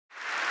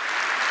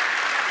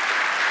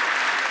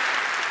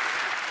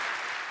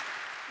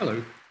Hello,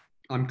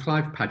 I'm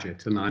Clive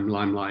Paget and I'm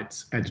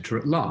Limelight's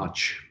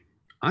editor-at-large.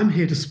 I'm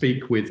here to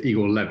speak with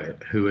Igor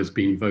Levit, who has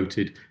been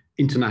voted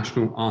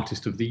International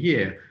Artist of the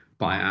Year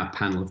by our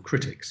panel of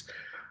critics.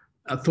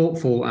 A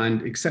thoughtful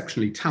and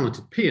exceptionally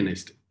talented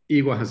pianist,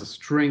 Igor has a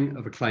string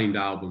of acclaimed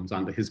albums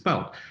under his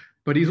belt,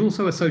 but he's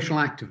also a social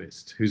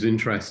activist whose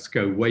interests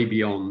go way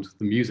beyond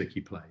the music he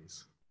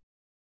plays.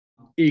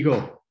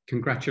 Igor,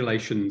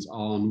 congratulations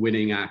on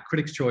winning our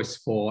Critics' Choice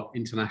for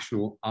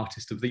International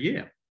Artist of the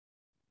Year.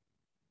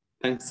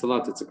 Thanks a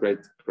lot. It's a great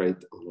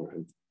honor.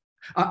 And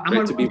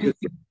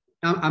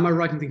am I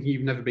right in thinking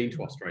you've never been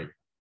to Australia?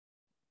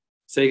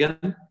 Say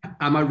again?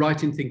 Am I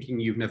right in thinking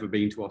you've never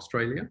been to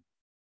Australia?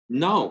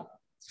 No.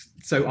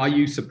 So are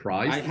you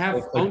surprised? I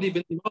have only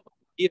been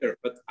here,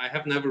 but I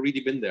have never really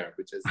been there,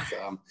 which is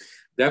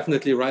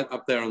definitely right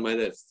up there on my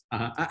list.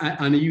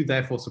 And are you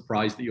therefore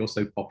surprised that you're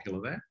so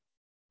popular there?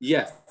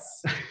 Yes.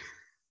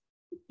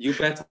 You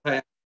bet I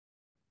am.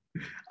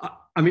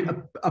 I mean,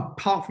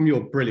 apart from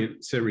your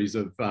brilliant series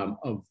of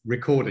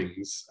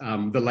recordings,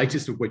 the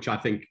latest of which I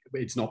think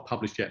it's not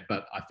published yet,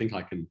 but I think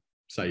I can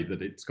say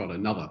that it's got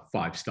another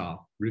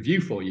 5-star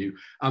review for you.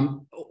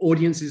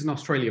 Audiences in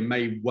Australia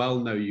may well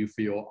know you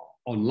for your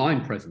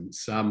online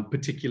presence,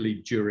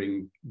 particularly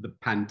during the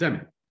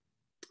pandemic.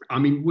 I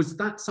mean, was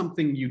that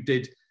something you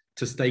did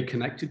to stay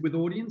connected with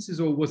audiences,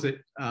 or was it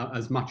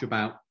as much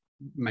about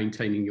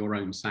maintaining your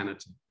own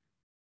sanity?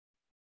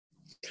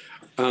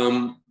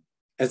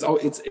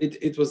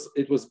 It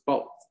was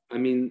both. I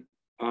mean,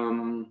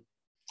 at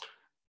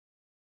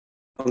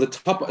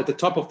the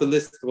top of the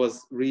list was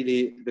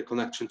really the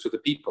connection to the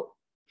people,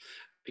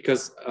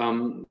 because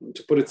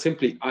to put it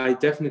simply, I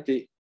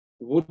definitely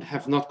would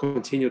have not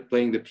continued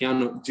playing the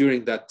piano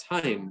during that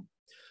time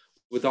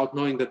without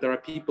knowing that there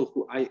are people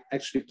who I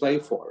actually play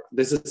for.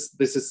 This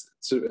is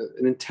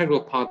an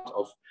integral part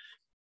of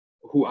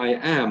who I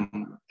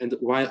am, and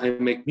why I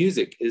make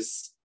music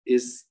is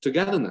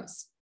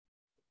togetherness.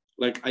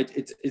 Like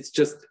it's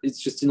just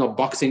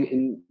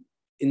boxing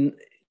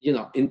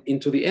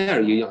into the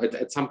air.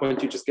 At some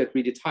point you just get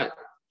really tired.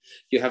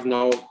 You have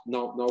no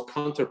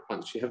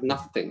counterpunch. You have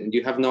nothing, and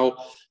you have no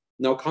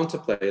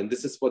counterplay. And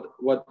this is what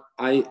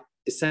I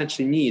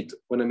essentially need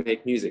when I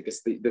make music,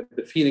 is the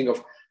feeling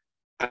of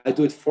I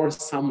do it for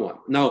someone.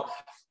 Now,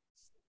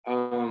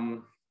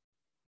 of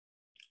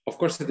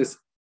course, it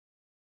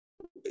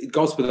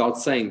goes without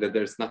saying that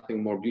there's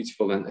nothing more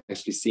beautiful than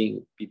actually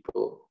seeing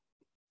people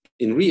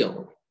in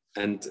real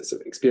and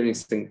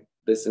experiencing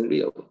this in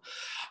real.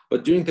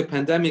 But during the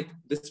pandemic,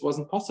 this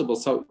wasn't possible.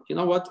 So you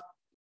know what?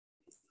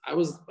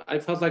 I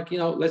felt like,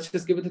 let's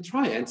just give it a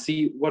try and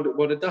see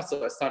what it does.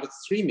 So I started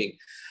streaming,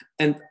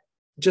 and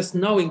just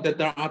knowing that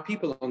there are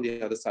people on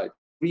the other side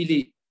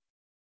really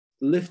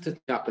lifted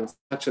me up in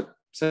such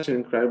an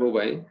incredible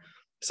way.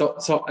 So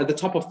at the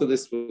top of the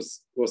list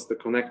was the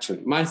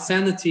connection. My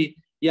sanity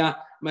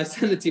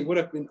would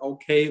have been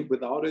okay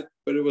without it,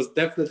 but it was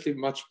definitely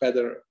much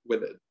better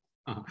with it.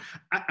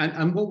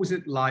 And what was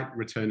it like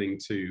returning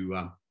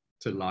to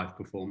live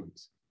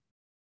performance?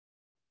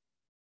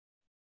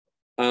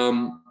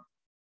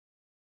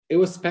 It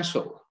was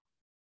special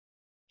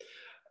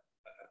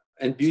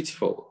and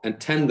beautiful and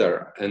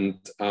tender, and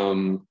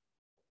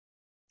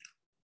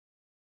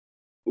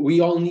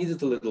we all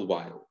needed a little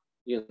while.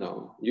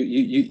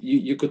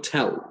 You could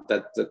tell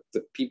that the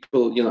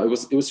people,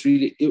 it was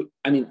really.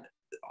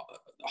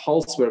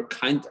 Halls were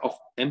kind of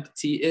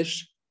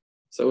empty-ish,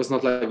 so it was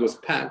not like it was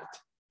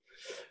packed.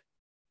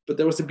 But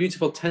there was a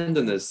beautiful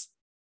tenderness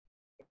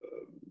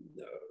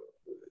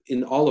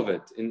in all of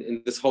it,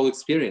 in this whole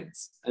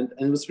experience, and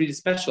it was really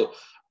special.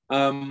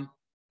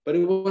 But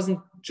it wasn't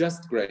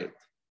just great,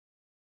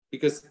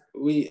 because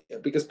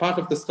part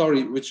of the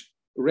story, which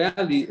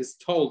rarely is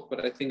told, but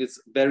I think it's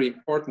very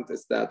important,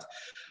 is that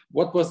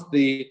what was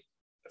the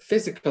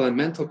physical and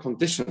mental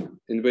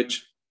condition in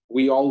which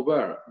we all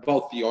were,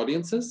 both the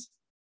audiences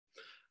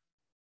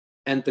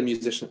and the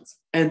musicians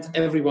and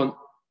everyone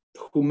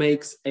who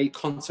makes a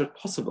concert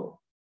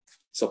possible.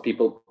 So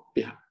people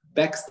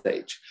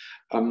backstage,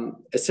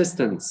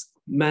 assistants,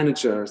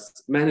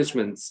 managers,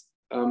 managements,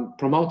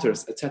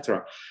 promoters,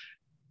 etc.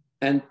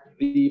 And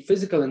the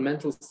physical and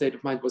mental state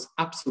of mind was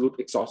absolute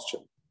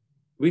exhaustion.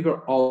 We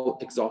were all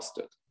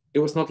exhausted. It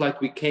was not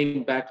like we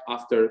came back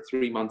after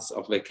 3 months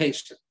of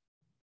vacation.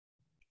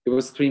 It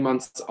was 3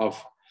 months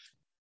of,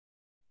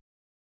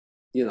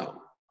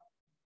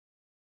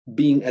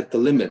 being at the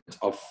limit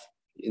of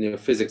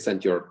physics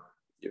and your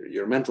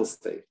mental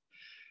state.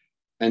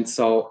 And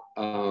so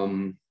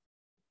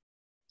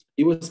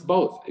it was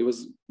both. It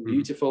was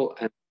beautiful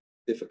and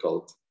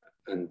difficult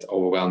and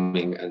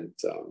overwhelming and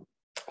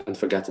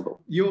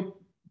unforgettable. You're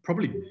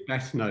probably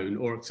best known,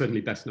 or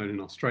certainly best known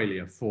in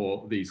Australia,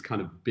 for these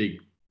kind of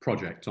big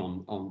projects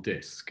on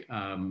disc,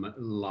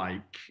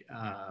 like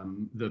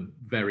the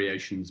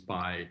variations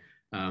by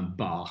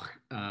Bach,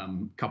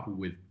 coupled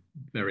with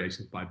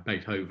variations by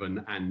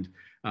Beethoven and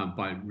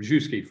by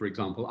Rzuski, for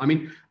example. I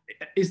mean,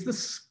 is the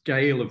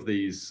scale of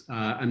these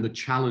and the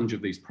challenge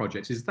of these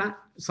projects, is that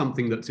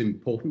something that's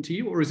important to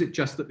you, or is it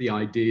just that the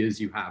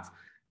ideas you have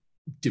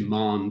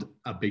demand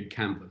a big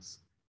canvas?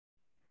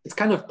 It's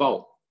kind of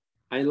both.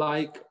 I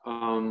like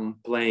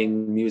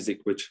playing music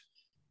which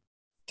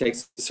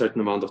takes a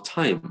certain amount of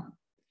time,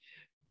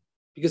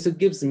 because it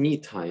gives me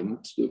time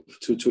to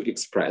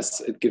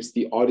express. It gives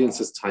the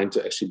audiences time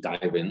to actually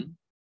dive in.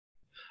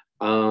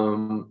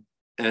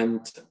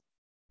 And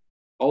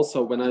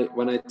also when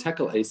I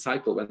tackle a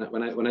cycle,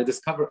 when I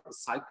discover a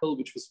cycle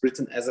which was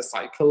written as a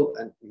cycle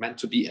and meant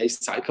to be a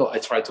cycle, I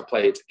try to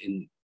play it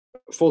in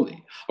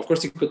fully. Of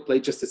course, you could play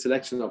just a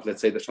selection of,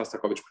 let's say, the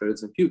Shostakovich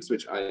Preludes and Fugues,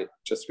 which I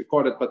just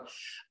recorded, but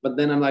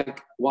then I'm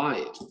like,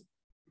 why?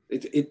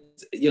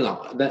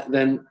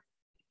 Then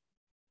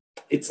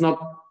it's not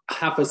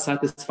half as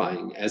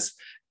satisfying as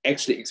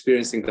actually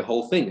experiencing the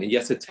whole thing. And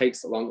yes, it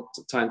takes a long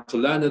time to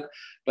learn it,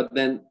 but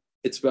then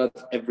it's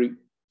worth every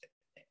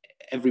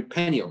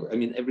penny of it. I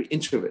mean, every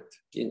inch of it,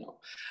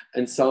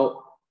 And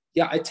so,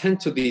 yeah, I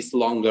tend to these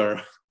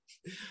longer,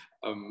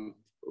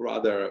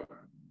 rather,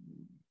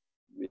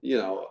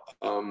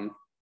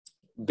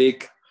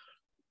 big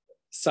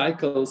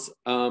cycles,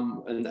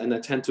 and I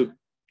tend to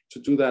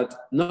do that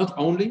not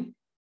only,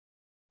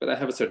 but I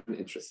have a certain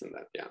interest in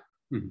that. Yeah.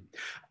 Mm-hmm.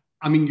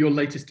 I mean, your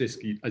latest disc,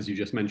 as you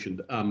just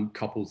mentioned,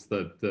 couples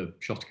the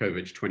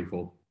Shostakovich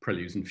 24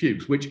 Preludes and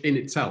Fugues, which in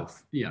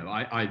itself,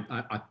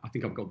 I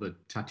think I've got the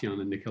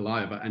Tatiana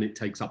Nikolaeva, and it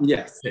takes up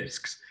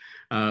discs.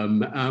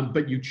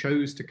 But you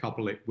chose to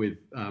couple it with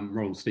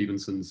Ronald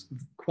Stevenson's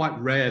quite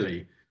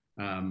rarely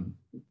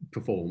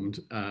performed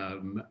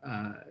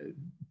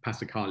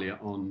Passacaglia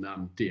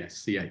on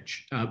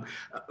DSCH.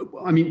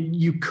 I mean,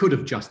 you could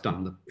have just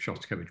done the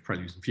Shostakovich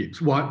Preludes and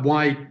Fugues.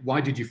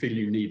 Why did you feel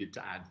you needed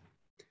to add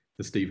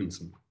the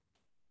Stevenson?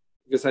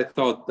 Because I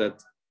thought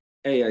that,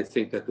 I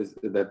think that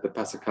the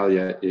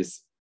Passacaglia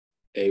is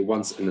a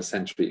once in a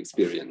century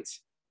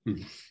experience,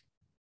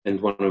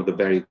 and one of the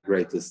very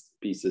greatest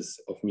pieces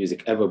of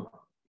music ever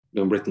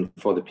been written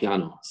for the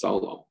piano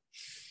solo.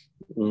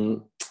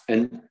 And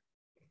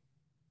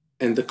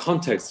the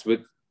context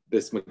with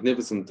this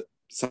magnificent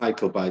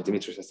cycle by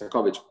Dmitri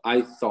Shostakovich,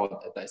 I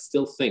thought, and I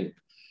still think,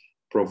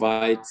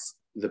 provides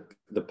the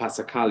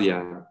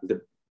Passacaglia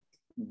the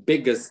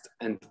biggest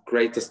and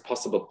greatest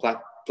possible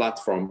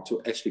platform to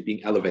actually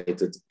being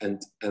elevated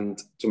and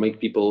to make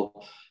people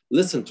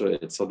listen to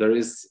it. So there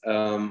is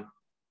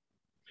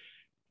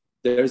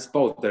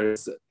both. There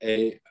is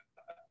a,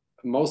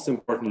 most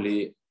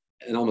importantly,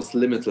 an almost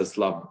limitless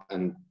love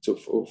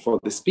for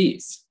this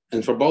piece,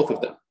 and for both of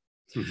them.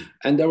 Mm-hmm.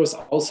 And there was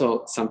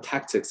also some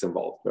tactics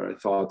involved, where I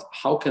thought,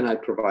 how can I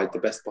provide the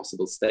best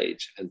possible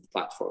stage and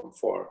platform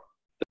for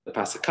the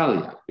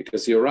Passacaglia?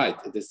 Because you're right,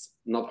 it is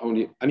not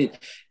only, I mean,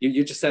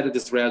 you just said it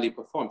is rarely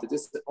performed. It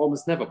is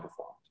almost never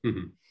performed.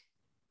 Mm-hmm.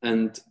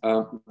 And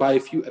by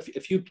a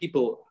few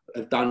people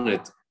have done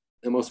it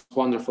in the most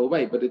wonderful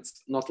way, but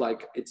it's not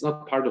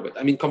part of it.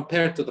 I mean,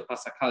 compared to the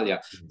Passacaglia,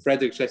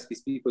 Frederick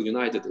Rzewski's People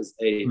United is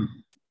a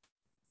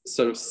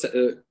sort of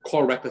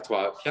core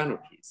repertoire piano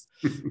piece.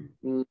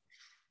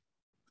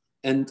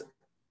 And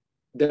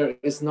there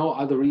is no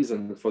other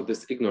reason for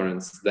this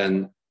ignorance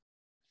than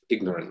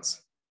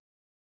ignorance.